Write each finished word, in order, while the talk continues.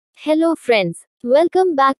Hello friends,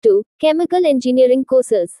 welcome back to Chemical Engineering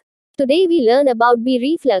courses. Today we learn about B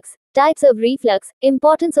reflux, types of reflux,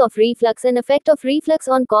 importance of reflux and effect of reflux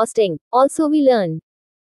on costing. Also we learn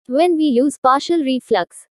when we use partial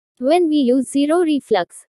reflux, when we use zero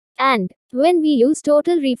reflux, and when we use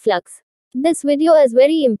total reflux. This video is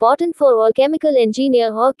very important for all chemical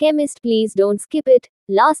engineer or chemist. Please don't skip it.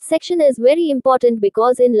 Last section is very important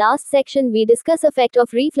because in last section we discuss effect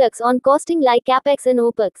of reflux on costing like CAPEX and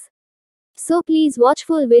OPEX. So please watch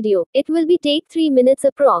full video. It will be take 3 minutes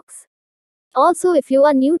approx. Also if you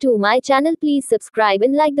are new to my channel, please subscribe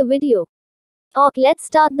and like the video. Okay, let's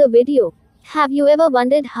start the video. Have you ever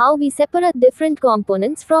wondered how we separate different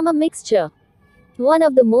components from a mixture? One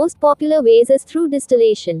of the most popular ways is through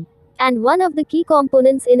distillation. And one of the key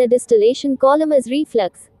components in a distillation column is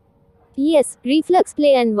reflux. Yes, reflux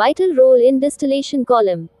play a vital role in distillation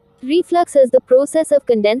column. Reflux is the process of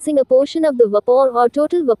condensing a portion of the vapor or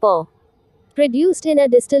total vapor produced in a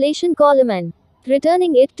distillation column and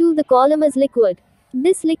returning it to the column as liquid.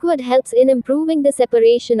 This liquid helps in improving the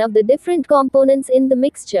separation of the different components in the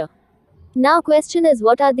mixture. Now question is,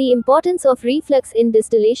 what are the importance of reflux in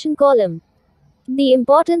distillation column? The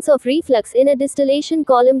importance of reflux in a distillation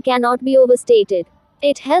column cannot be overstated.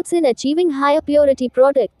 It helps in achieving higher purity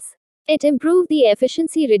products. It improves the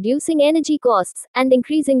efficiency, reducing energy costs, and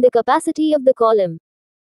increasing the capacity of the column.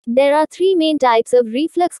 There are three main types of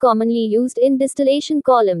reflux commonly used in distillation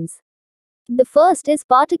columns. The first is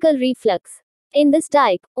particle reflux. In this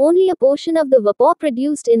type, only a portion of the vapor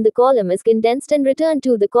produced in the column is condensed and returned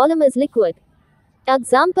to the column as liquid.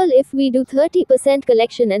 Example, if we do 30%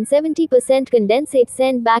 collection and 70% condensate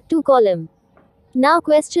sent back to column. Now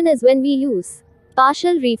question is, when we use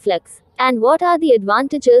partial reflux, and what are the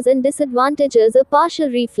advantages and disadvantages of partial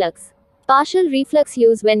reflux? Partial reflux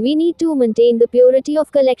use when we need to maintain the purity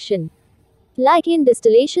of collection. Like in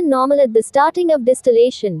distillation normal, at the starting of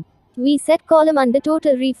distillation, we set column under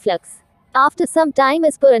total reflux. After some time,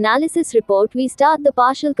 as per analysis report, we start the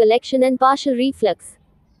partial collection and partial reflux.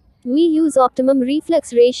 We use optimum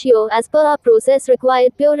reflux ratio as per our process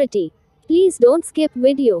required purity. Please don't skip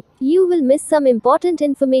video. You will miss some important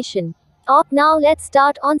information. Now let's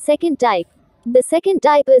start on second type. The second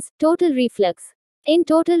type is total reflux. In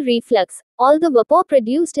total reflux, all the vapor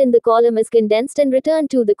produced in the column is condensed and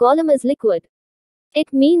returned to the column as liquid.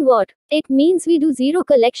 It mean what? It means we do zero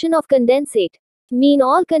collection of condensate. Mean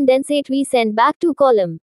all condensate we send back to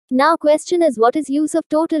column. Now question is, what is use of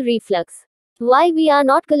total reflux? Why we are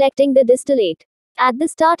not collecting the distillate? At the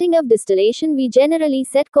starting of distillation, we generally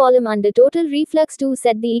set column under total reflux to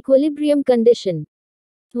set the equilibrium condition.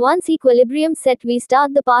 Once equilibrium set, we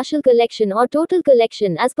start the partial collection or total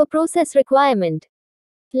collection as per process requirement.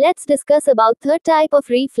 Let's discuss about third type of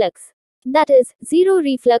reflux. That is, zero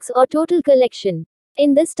reflux or total collection.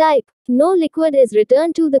 In this type, no liquid is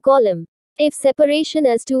returned to the column. If separation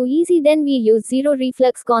is too easy, then we use zero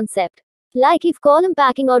reflux concept. Like if column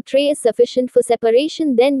packing or tray is sufficient for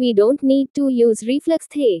separation, then we don't need to use reflux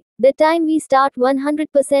the time we start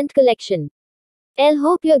 100% collection. I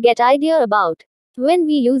hope you get idea about when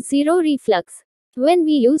we use zero reflux, when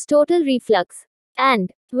we use total reflux,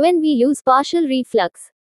 and when we use partial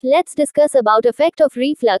reflux. Let's discuss about effect of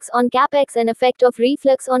reflux on CAPEX and effect of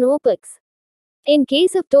reflux on OPEX. In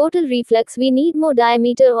case of total reflux, we need more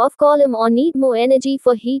diameter of column or need more energy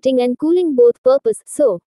for heating and cooling both purpose.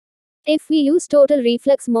 So, if we use total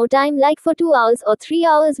reflux more time, like for 2 hours or 3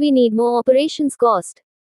 hours, we need more operations cost.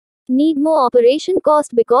 Need more operation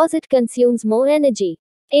cost because it consumes more energy.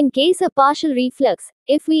 In case of partial reflux,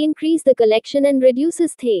 if we increase the collection and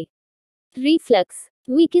reduces the reflux,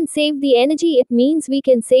 we can save the energy. It means we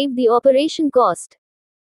can save the operation cost.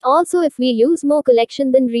 Also, if we use more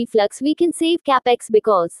collection than reflux, we can save CAPEX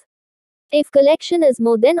because if collection is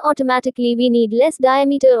more, then automatically we need less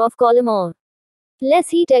diameter of column or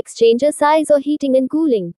less heat exchanger size or heating and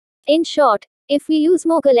cooling. In short, if we use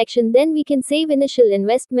more collection, then we can save initial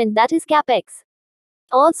investment, that is CAPEX.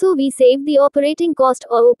 Also, we save the operating cost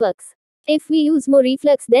or OPEX. If we use more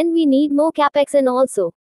reflux, then we need more CAPEX and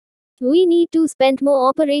also we need to spend more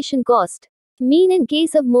operation cost. Mean in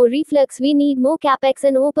case of more reflux, we need more CAPEX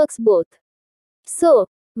and OPEX both. So,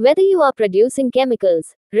 whether you are producing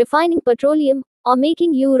chemicals, refining petroleum, or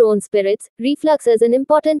making your own spirits, reflux is an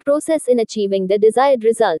important process in achieving the desired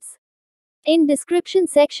results. In description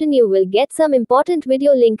section you will get some important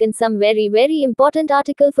video link and some very important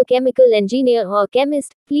article for chemical engineer or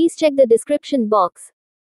chemist. Please check the description box.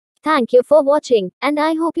 Thank you for watching, and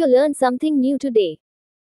I hope you learned something new today.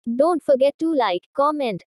 Don't forget to like,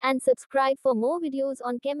 comment, and subscribe for more videos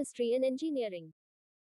on chemistry and engineering.